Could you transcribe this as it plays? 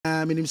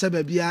nyina minim se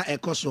bia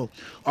ekoso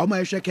omo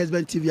ehwe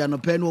Kesben TV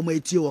anope no omo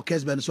etie wo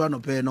Kesben so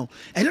anope no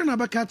ene na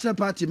baka tra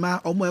party ma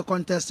omo e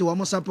contest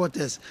omo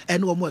supporters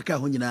ene omo e ka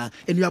ho nyina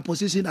in your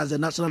position as the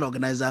national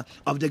organizer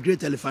of the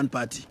Great Elephant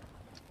Party.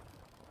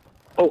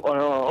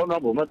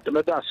 Honorable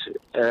Medas,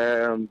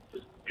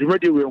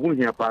 Jumedi we hu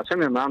hia pa se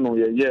na no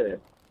ye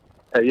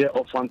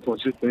ofan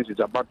constituencies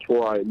about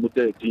why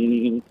mude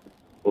din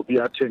obi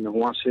ate ne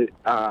ho ase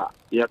a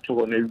ya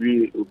to na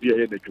wi obi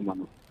aye na dwuma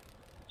no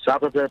sa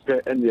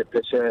pepe en ye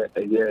pese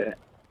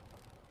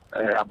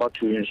about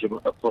to yin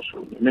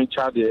apostle men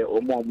cha de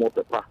omo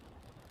pepa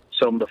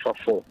some the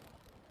for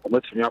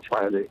omatimi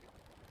afile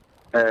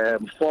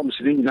forms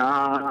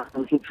na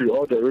to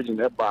all the region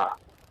eba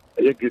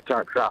a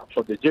greater craft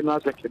for the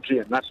General Secretary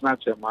and National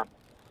Chairman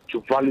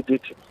to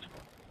validate it.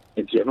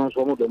 And you know,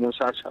 some of the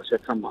most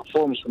come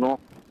forms, no,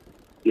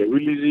 they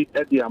release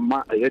at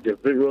the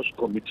various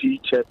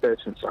committee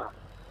chairpersons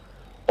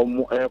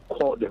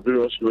call the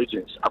various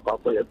regions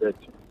about your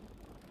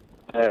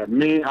bet.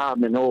 Me, I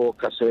know,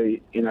 say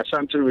in a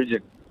central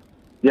region,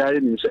 yeah,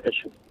 in the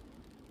issue.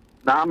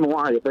 Now, I'm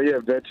why I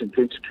bet in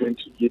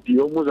 2020, it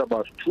almost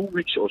about 2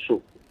 weeks or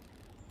so.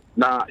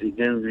 Now,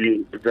 again,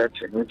 we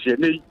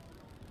vetting.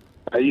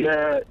 A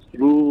year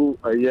through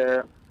a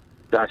year,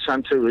 the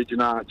Ashanti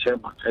Regional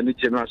Chairman and the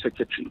General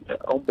Secretary,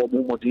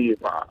 Ombomodi,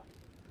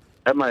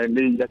 Emma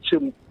and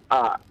Yachim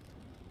are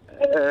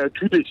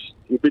 2 days,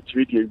 a bit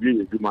video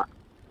agree.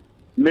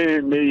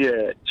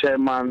 May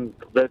Chairman,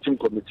 Vetting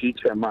Committee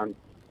Chairman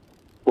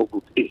for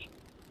Group A,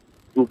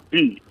 Group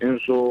B, and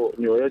so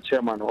your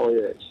Chairman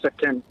or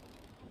second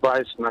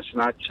Vice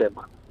National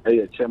Chairman,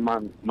 a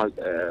Chairman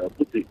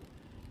Buti,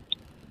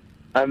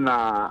 and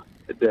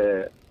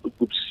the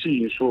Group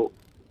C, so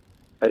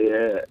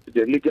the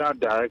legal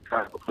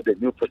director for the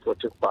New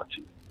Patriotic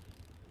Party,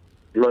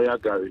 Lawyer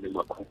Gary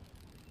Macron,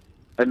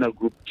 and a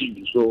Group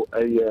D, so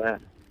the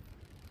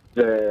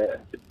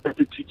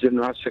Deputy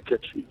General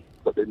Secretary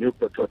for the New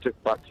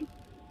Patriotic Party,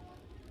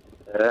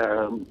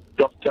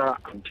 Dr.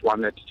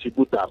 Antoinette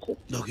Chibutako.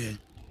 Okay.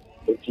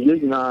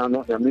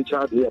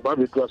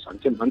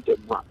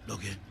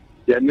 Okay.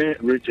 The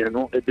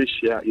regional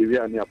Ebishia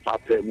area near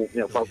Papa,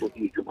 near Papa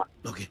Ijuma.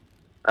 Okay.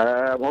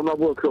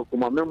 Honorable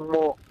Kuma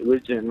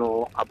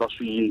regional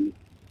Abasuyi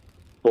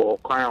for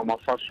Kwaya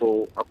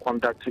Mafaso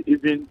conduct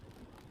even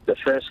the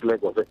first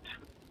leg of it.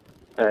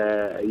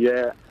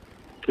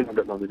 King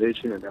the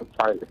nomination and then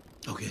filing.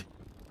 Okay.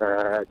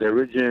 The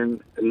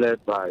region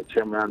led by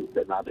Chairman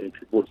Bernard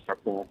People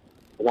Sako,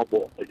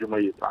 Wabo,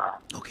 Jumayipa.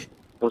 Okay.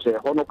 Was a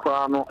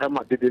Honokrano,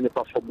 Emma didn't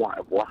perform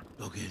more.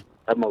 Okay.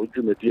 Emma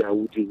Ujumedia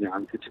Udinia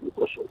and Kitty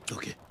also.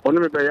 Okay.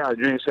 Only by our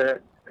dream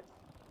said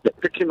the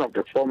picking of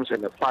the forms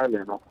and the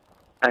filing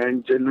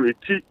and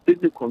generate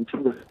any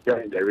control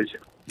in the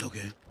region.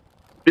 Okay.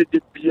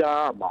 Did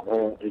Pia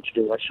Mahon, it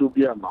should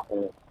be a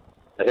Mahon,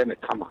 and a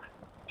Kama.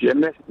 The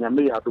MS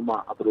Yame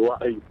Aduma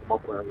Abroa, a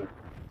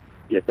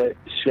you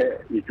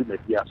share you do make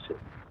yes.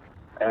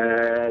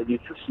 You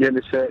should see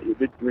any say you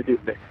did really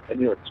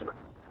any other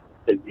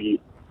and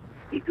we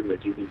do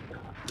make it.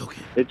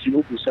 Okay. It's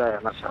you who say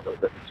and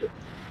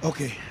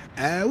okay.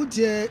 Would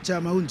you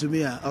Chairman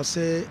Wontumi? I'll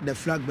say the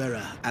flag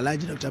bearer,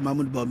 Alhaji Dr.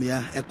 Mahmoud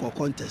Bawumia, Eco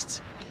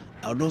contest.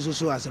 I would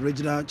also as a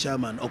regional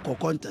chairman or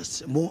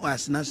contest, more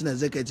as national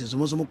executives,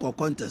 most more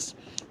contest.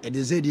 It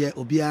is a dear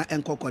Obia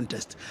and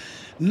contest.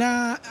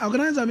 Now,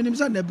 organizer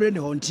minister the brain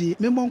honti,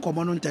 Memon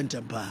common on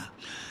tentempa.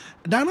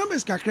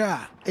 Dynamics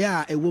kakra,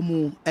 yeah, a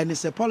woman, and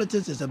it's a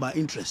politics is about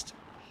interest.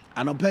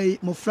 And I'll pay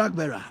more flag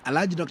bearer,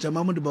 Alhaji Dr.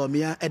 Mahmoud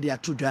Bawumia, Edia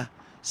Tuda.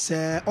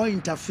 Say or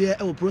interfere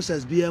or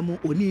process BM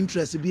or ni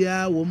interest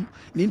bia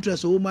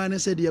interest woman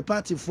said the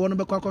party for no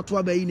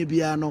kwakotwa be ni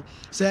bia no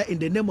say in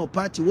the name of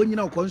party when you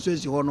know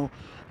constituency hono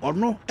or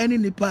no any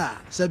nipa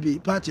say be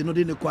party no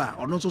de ne kwa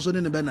or no so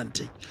ne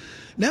benante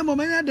na mo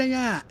manya dan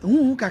ya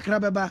hu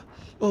kakra beba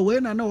o we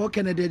na wo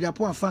Kennedy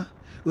Japo afa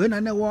we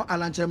na wo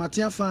Alanche Mate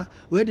afa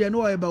we de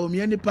no e ba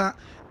omia nipa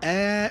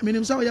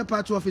minim sa we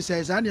party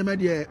officers and ye me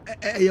de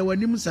ye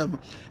wanim sam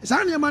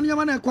sa ne ma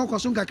na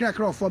kwakoso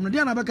kakra form no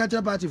de na beka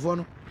che party for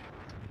no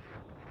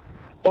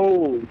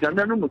oh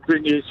jamano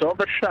mutwenye so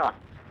ba sha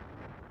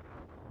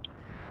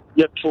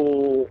ye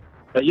to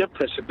a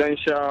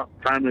presidential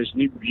primaries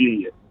ni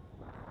wie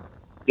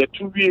ye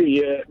to wie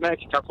ye na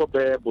kitako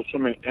be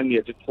bosome en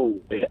ye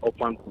to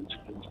open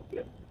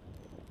constituency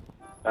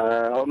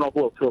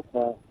honorable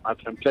Kloko, I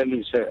can tell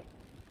you say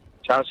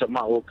Charles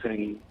Ma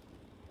okay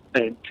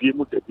and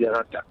Pimu de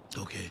Biarata.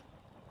 Okay.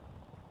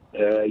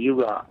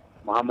 You are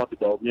Muhammad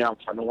Bawumia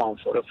and one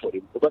for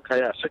him.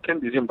 Boakye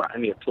 2nd December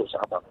and your toes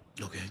about.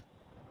 Okay.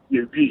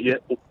 You be here,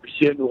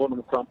 here, no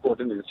one can put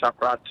in the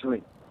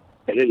Sapratini.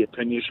 I hear your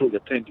penny show the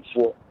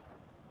 24.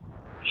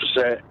 To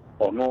say,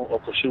 or no,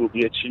 or she will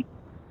be a cheap.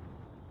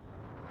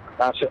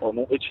 I say, or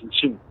no, it's in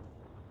chin.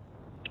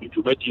 If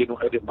you bet you know,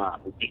 Edema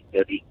will be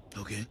heavy.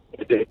 Okay.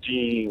 The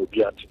team will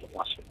be at the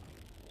master.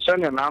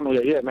 Send an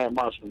army here, my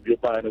master will be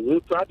by the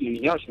will party,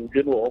 yes, and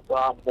general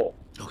of more.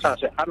 I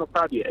say, I know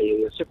party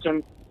a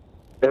second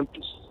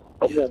empty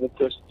of the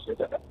person.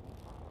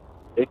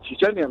 a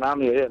teacher and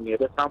I'm here near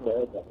the time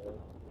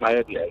my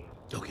idea.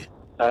 Okay.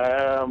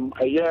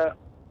 A year,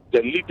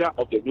 the leader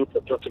of the New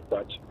Patriotic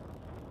Party,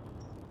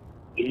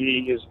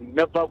 he is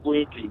never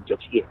going to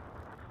interfere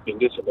in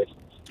this election.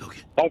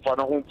 Okay. On for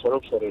the home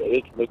for the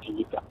age making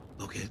leader.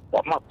 Okay.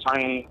 But my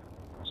time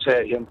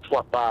say him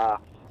to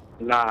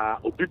na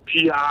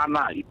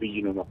Obipiana,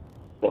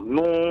 but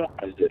no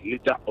as the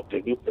leader of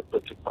the New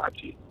Patriotic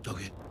Party.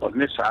 Okay. But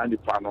Nessa and the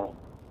panel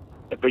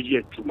every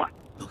year too much.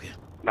 Okay.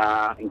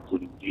 Na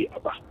including the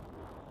Abba.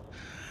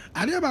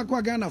 Ade ba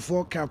kwa Ghana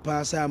for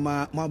kapa sa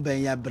ma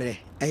ben ya bre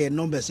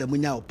numbers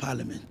amunya o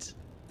parliament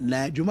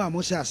na dwuma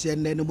mo sha ase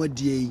ne no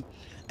modie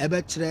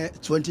ebe kire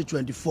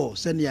 2024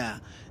 senior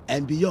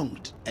and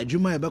beyond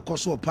adwuma ebe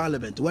koso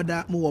parliament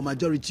whether mo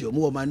majority or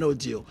mo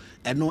minority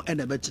eno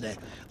ene be kire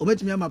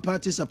obetimi ama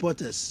party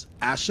supporters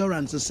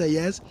assurance say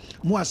yes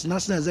mo as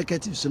national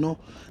executives no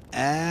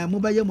mo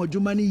ba ye mo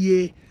dwuma ni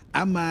ye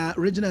ama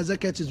regional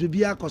executives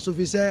bibia koso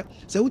fi say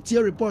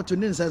utie report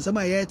ni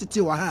nsensama ye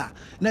tete wa ha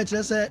na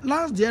kire say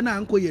last year na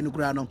anko ye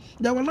nukura no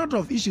there were a lot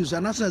of issues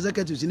and national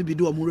executives ni bi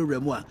do omurere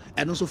mu a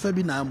eno so fa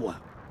bi na amoa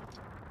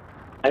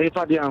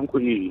ayifa de anko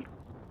yi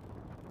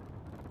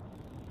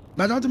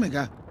but don't make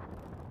a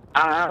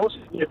was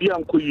be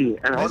anko yi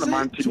and all the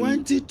man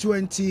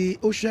 2020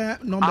 osha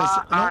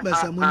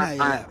numbers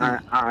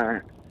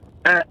amunya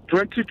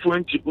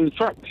 2020 in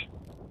fact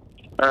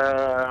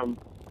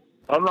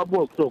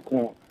honorable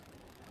Toko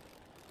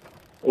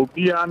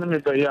Obia me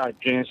be ya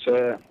against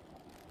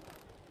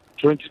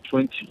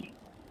 2020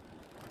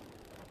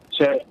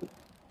 say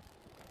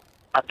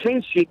I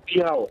can't see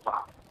Pia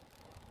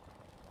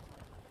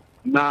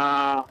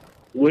na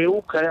we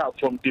okay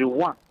from day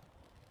one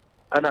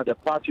and at the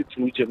party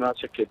to general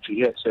secretary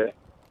yes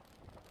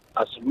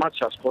as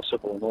much as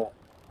possible no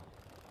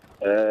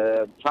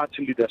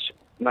party leadership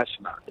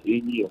national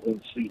any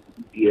home free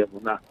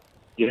na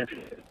yeah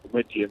no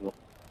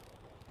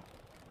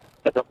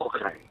ebe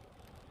kokai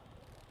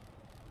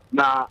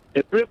na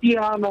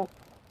ebrebiano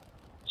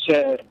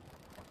say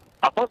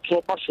about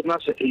to passion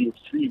say a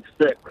free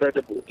fair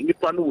credible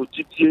nipa no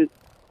wotitie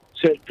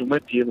say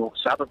dwumadie no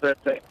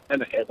sabebepe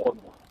na eko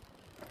no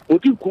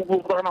odi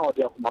kugu kra na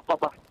odi akoma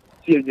papa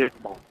tie nye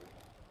mo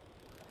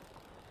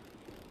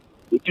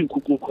odi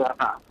kugu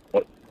kra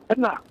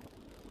na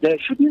there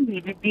shouldn't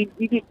be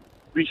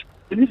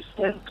this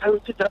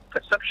character that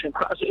perception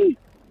class A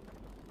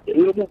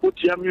we mo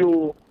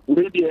botiamio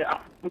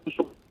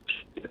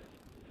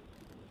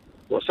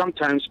or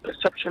sometimes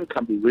perception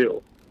can be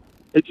real.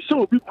 It is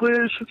so big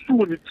question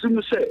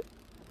to say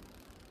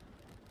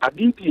I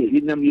did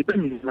in a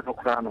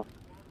crano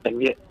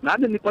and yet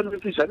not any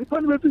benefits are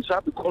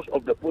because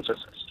of the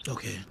processes.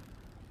 Okay.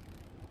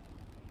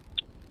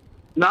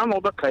 Now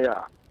over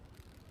Kaya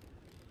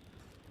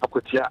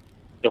Akotia,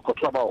 your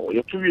Kotraba,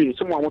 your 2 years,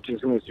 someone wanting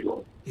to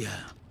you. Yeah.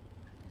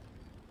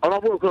 All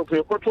of your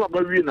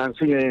Kotraba and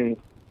saying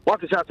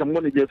what is that the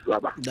money get to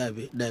Abba?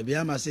 David,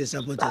 I must say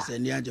supporters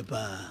and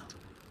Yajapa.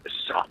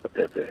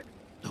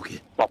 Okay.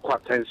 But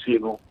what else, you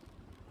know,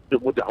 the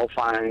wood how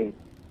fine,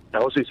 the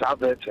house is out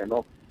there, you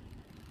know.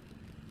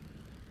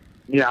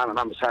 Yeah, and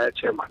I'm sorry,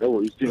 Chairman.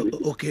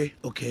 Okay.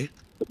 Is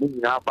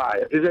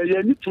there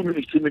any 2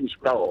 minutes,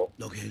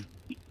 Okay.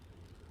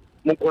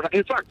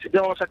 In fact,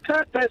 there was a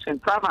third person,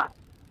 Prama.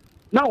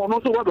 Now, on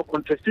also what the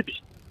contest to be.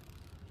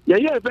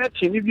 Yeah, bet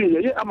in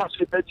you, I must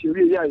say, bet you,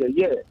 yeah,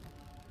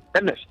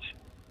 Ernest.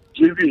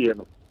 You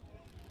know,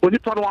 when you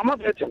put on my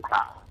bed and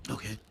cry.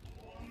 Okay.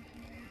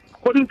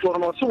 According to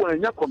an also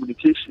in your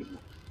communication,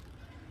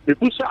 the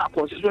Busa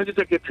constituency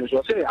secretary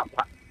will say,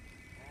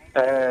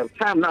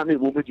 time now, they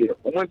will be here.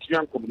 I want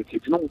to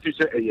communicate. No, to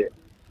say a year.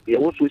 They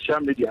also social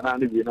media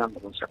and only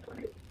number on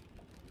separate.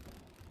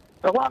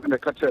 So, I'm going to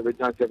cut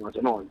everything.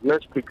 No,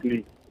 let's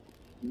quickly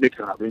make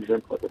an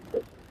arrangement for the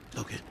person.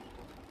 Okay.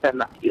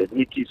 And the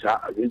Nikki's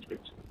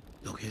arrangement.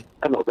 Okay.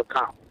 And other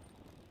camp.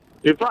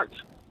 In fact,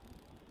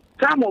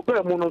 time of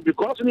mono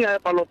because me I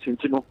ballot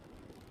intino.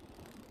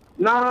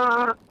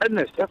 Na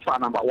Ernest F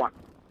number 1.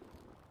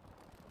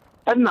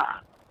 And na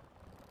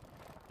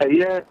a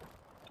year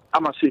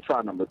I'm a safe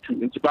number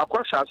 2. Into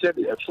Bakwa said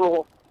the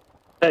floor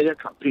a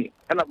campaign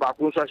and about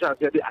Rosa said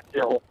the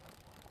Ateo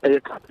a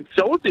campaign.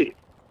 So they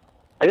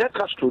a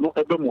Castro no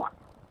everyone.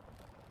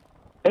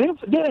 And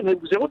then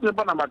it was the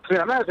number 3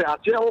 and I say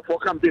Ateo for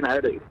campaign I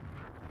say.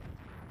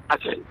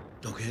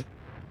 Okay.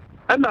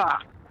 And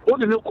what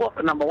the new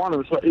number 1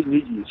 was what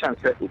in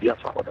chance with the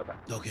whatever.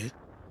 Okay.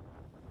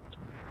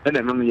 And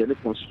then only any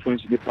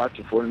constituency the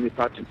party for any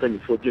party penny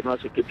for general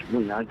secretary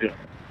moon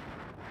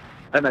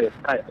and I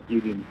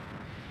did in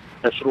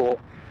a slow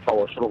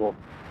for slow.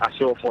 I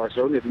saw for us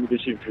only the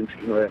leadership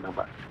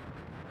number.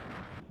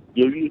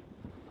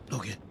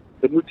 Okay.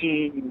 The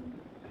multi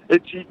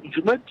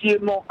you might hear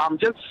no, I'm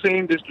just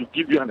saying this to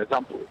give you an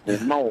example.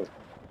 Yeah. Now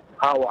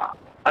how our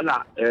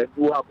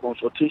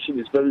consultation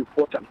is very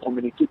important,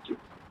 communicative.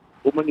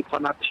 Woman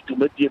fanatic to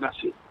make the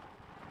nasi.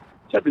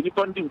 So the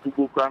depending to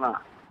go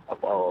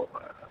about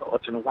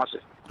what you know.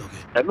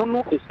 And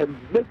no, it's a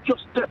major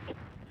step.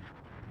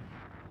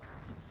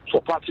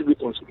 for party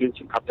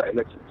reconciliation after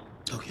elections.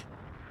 Okay.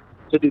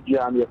 So the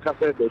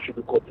there should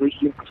be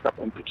cooperation after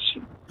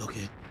competition.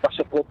 Okay. But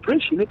the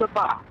cooperation never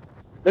bar.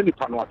 Then the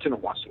panel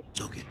attend once.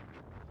 Okay.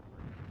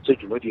 So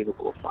you might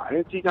go fine.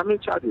 I think I'm in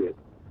charge.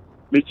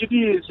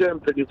 Majidi is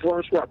pretty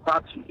foreign to a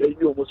party.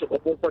 You almost a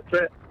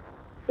portrait.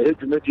 I had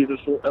to make it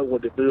so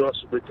what the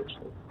various British.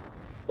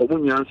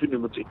 When you answer the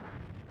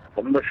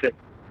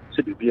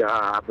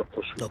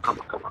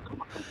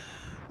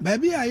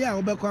Baby, I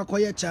am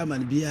over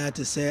chairman beer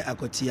to say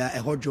Akotia,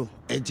 a hojo,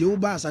 a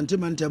Juba,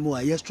 Santimantamo,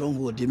 a yes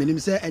stronghold. The minimum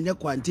say, and your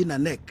quantina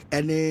neck,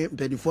 any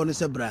penifone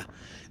sebra.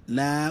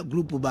 Na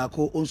group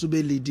bako also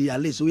be lead at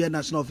least we are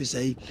national officer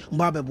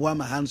Mbabe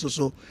Bawumia hands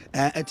so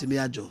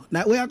etimiajo.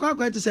 Now we are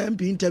going to say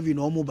MP interview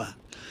no moba.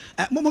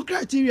 Momo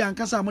criteria and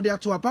Casa Modia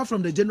to apart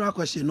from the general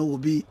question will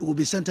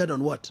be centered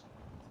on what?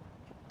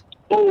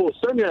 Oh,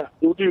 Sonia,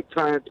 you do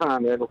time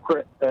and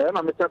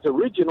I'm a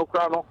regional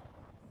crown.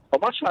 How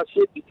much I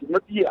said it in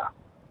the year,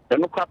 and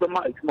no crap of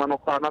my man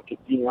of crown to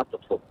being up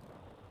for.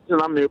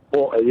 Then I may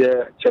pour a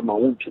year, Chairman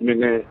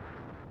Wontumi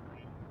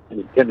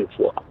and penny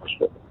for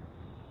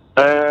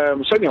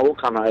Sonia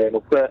Okana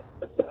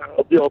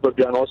and be over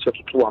the also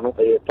to one of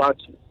a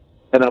party,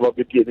 and I will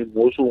be getting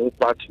also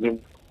party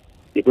name.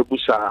 If you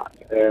push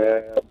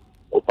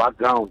or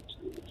background,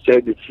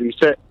 said if you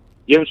said,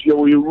 yes, you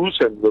will rules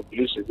and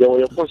regulations, there were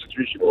your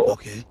constitution.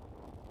 Okay.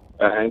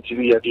 And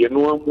the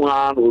no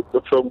one will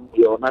from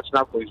your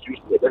national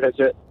constitution. That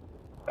is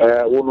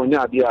one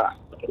idea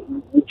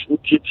which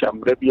would teach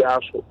them maybe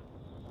also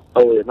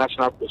our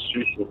national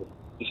constitution.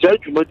 He said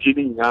you might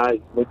in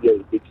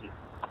maybe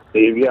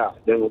area,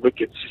 then we'll make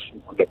a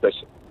decision on the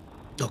person.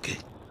 Okay.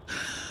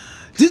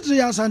 This is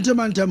your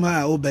sentiment.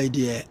 Obey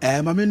dear.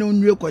 Mammy, no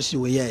real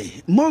question.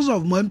 Most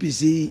of my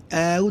MPC,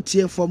 out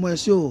here for my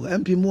show,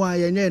 MP Moa,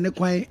 and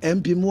quite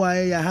MP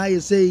Moa, ya high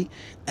say,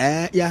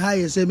 ya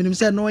high say, minimum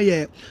said no,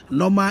 yeah,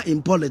 normal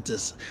in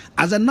politics.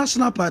 As a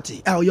national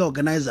party, our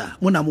organizer,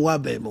 Munamoa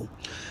Bemo.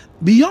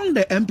 Beyond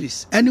the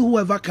MPs, any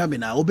whoever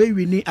coming out, obey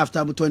we need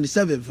after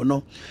 27th, for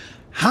no.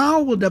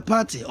 How will the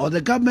party or the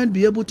government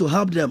be able to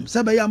help them?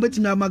 Say, by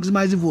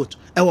maximize the vote,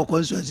 our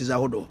constituencies are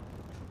hold.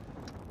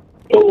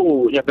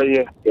 Oh, yeah,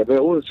 they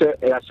all say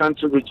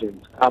Asante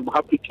region. I'm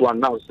happy to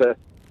announce that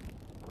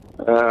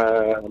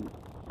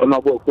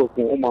Honorable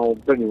Koku Oma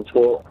bringing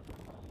for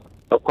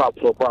a crop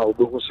profile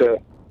who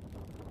say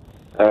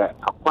a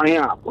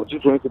fire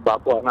constituency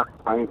back or not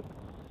fine.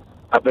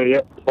 A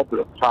very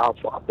popular power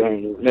for a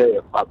being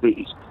near Fabri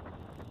East.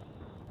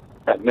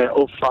 And they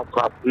all fuck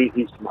up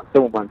East,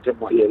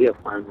 Mantemo, yeah,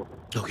 fine.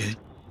 Okay.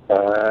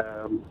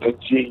 And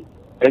she,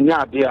 and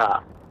yeah, they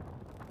are.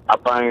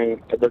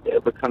 Applying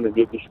every kind of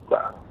baby.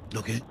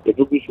 Okay. The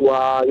baby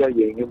why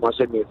you must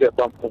send me a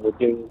bump from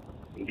within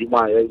the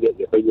Maya.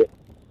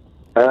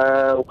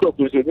 Of course,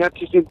 you not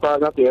teaching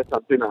part of the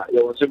something.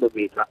 You want to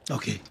be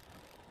okay.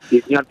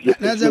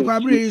 That's a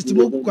quabri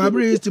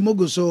to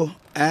Mogo so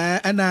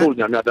and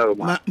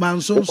I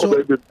Manson so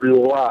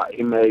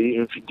in my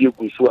infidel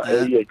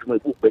area to my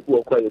book, but you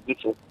are quite a bit.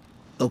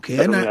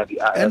 Okay, and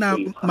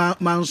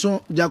Manson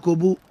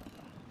Jacobu.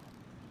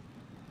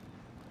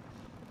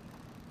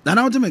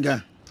 Nana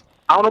Otimiga.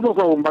 I don't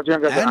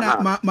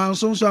know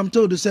Manson, so I'm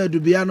told to say to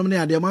be anomaly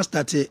and they must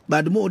start it,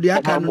 but the more the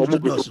account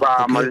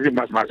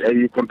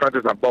you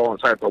contracted a ball on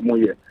site for more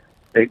year.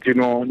 You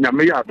know,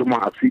 Yamaya do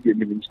my feed in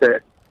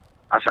minister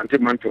Asante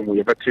Manton will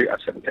ever say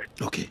Asante.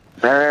 Okay.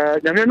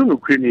 Yamano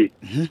Ukraine,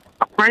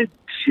 a quite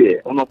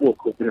share on a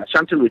book in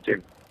Asante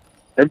region,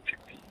 MPP,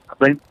 a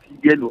bank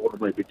yellow or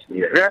my bit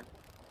here.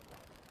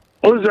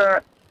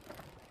 Also,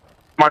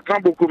 my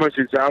Cambo Kumas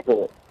is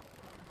our.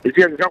 It's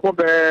a couple of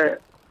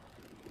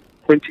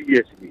 20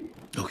 years.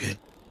 Okay.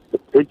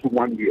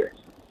 21 years.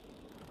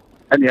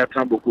 And you have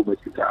some Bukumas.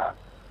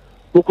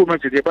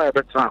 Bukumas is a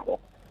travel.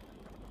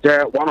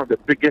 They're one of the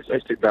biggest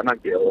estates in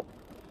Nigeria.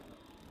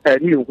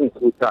 And you who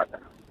could that.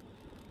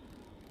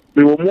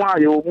 We were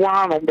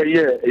one on the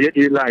year,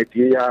 a light,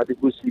 the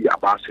Gusi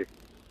Abasi.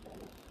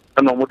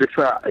 And no more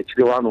fair,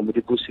 actually, one of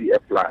the Gusi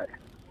apply.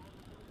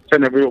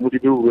 Send everyone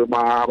would do with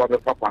my other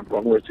papa and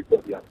one way to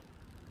go.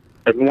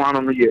 And one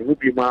on the year would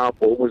be my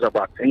almost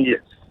about 10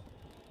 years.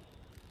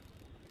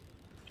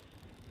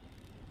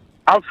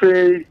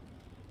 After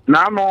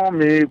now,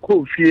 me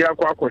could fear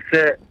quite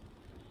share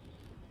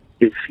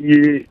if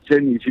ye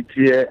Jenny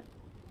Chitia.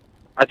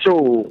 I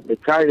saw the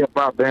Kaya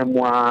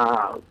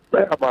Babemwa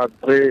about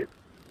 3-4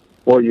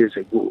 years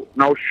ago.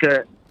 Now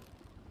share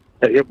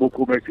a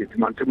Eboku message,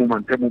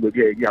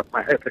 Mantemu, yeah,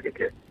 my head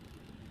again.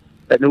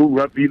 And who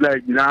will be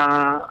like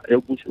now,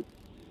 Ebusu.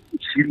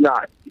 She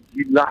lied,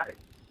 he lied.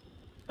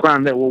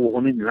 Grand level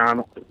woman in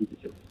Rano.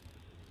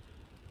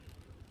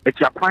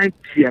 It's a pint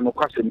tea and a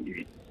custom.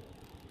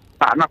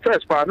 Na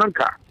first part,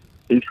 Nanka,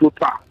 in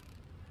Super.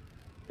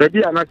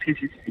 Maybe I'm not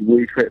CCC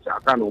way first. I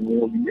can't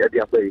know at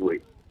the other way.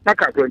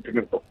 Naka going to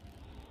go.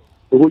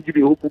 The whole you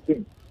be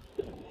open.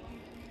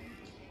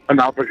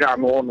 And I'll forget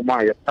on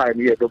my time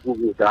here the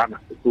Google Dana.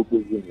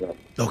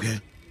 Okay.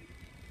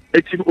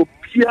 It's in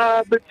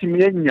Opia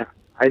Betimiania.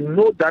 I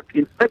know that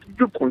in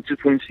every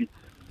constituency,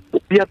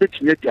 be a bit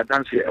yet your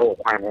dance here or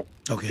quite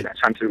okay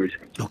Ashanti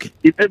region. Okay.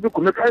 If every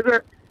could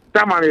either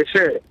time I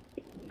say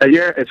a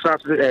year a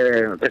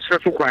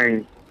special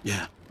crime.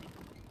 Yeah.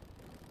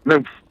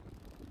 No,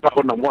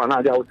 one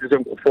I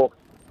didn't go for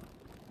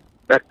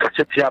that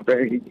Cachetia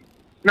Bay.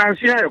 Now,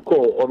 see, I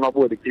call on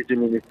about the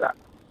kitchen minister.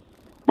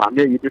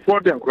 Mammy,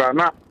 before them,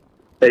 Grana,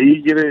 a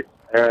year,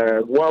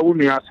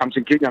 Bawumia,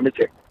 something Kenya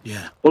make.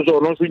 Yeah. Also,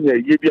 also,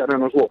 Yibia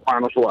and also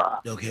Panosoa.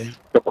 Okay.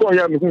 The call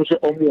young who say,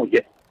 oh, more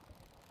yet.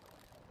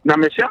 Now,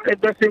 Michelle, a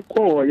blessing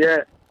call,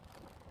 yeah,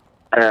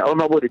 on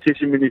about the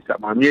kitchen minister,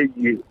 Mammy,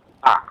 you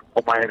are,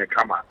 or my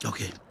come out.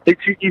 Okay.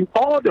 It's in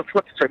all the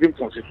 47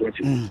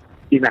 constituencies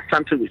in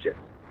Ashanti region.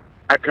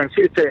 I can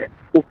say,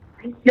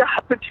 you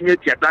happen to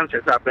make your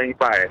dancers are paying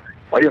by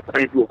or you're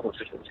paying to a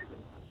constituency.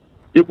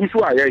 You wish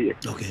you are here.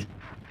 Okay.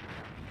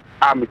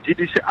 I'm a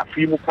judicial a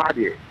female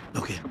party.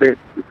 Okay.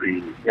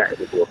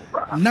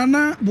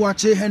 Nana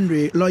Boakye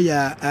Henry,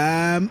 lawyer,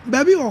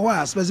 baby or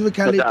what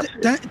specifically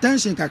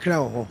tension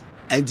kakra or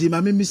and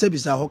Timami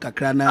Missabisa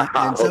Hokakra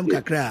and some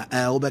kakra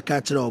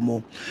Obekatra or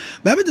more.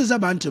 Baby there's a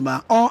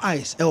Bantama, all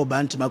eyes,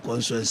 Bantama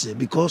constituency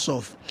because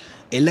of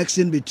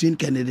election between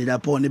candidate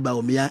upon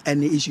bawumia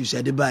any issues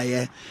at the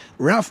buyer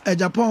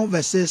Ralph-Asenso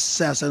versus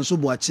Ralph-Asenso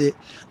Boakye.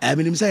 I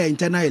mean, say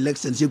internal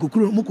elections, you could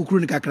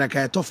mukukru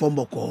kakraka to form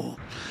boko.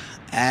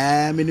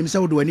 I mean, say,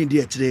 would any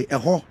dear today a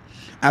ho.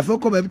 I feel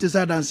come to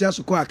say dance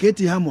so called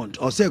Katie Hammond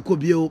or say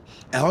Kobio,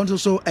 a hunter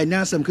so and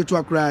now some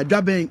Kitua cry,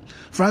 Dabbing,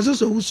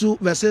 Francis Owusu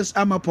versus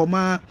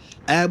Amapoma,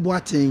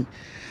 Boating.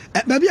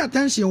 Maybe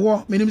attention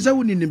war, meaning say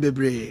wouldn't be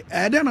brave.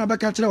 Then I'll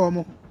back at the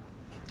woman.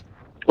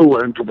 Oh,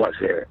 and to was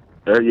here.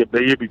 You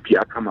baby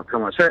Pia come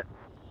say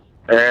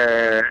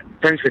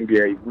tension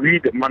there. We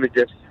the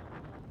managers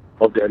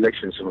of the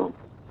elections, you know.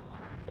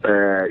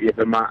 You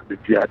the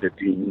Pia the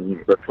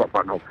team, the top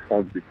and of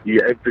form the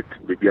year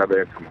everything the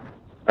other come.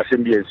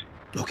 Assemblies.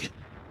 Okay.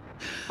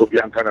 So we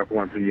are kind of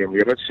going to hear. We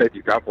have set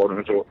it up on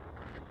also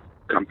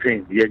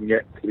campaign. We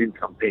are green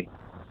campaign.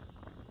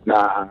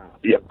 Now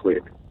we are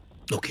great.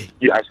 Okay.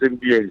 The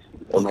assemblies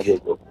on a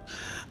go.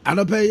 I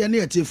don't pay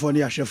any team for the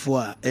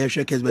Ashafua, Air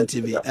Shakespeare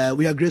TV.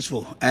 We are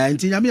grateful. And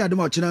Tinyami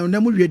Adamochina,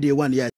 Namu Radio 1 year.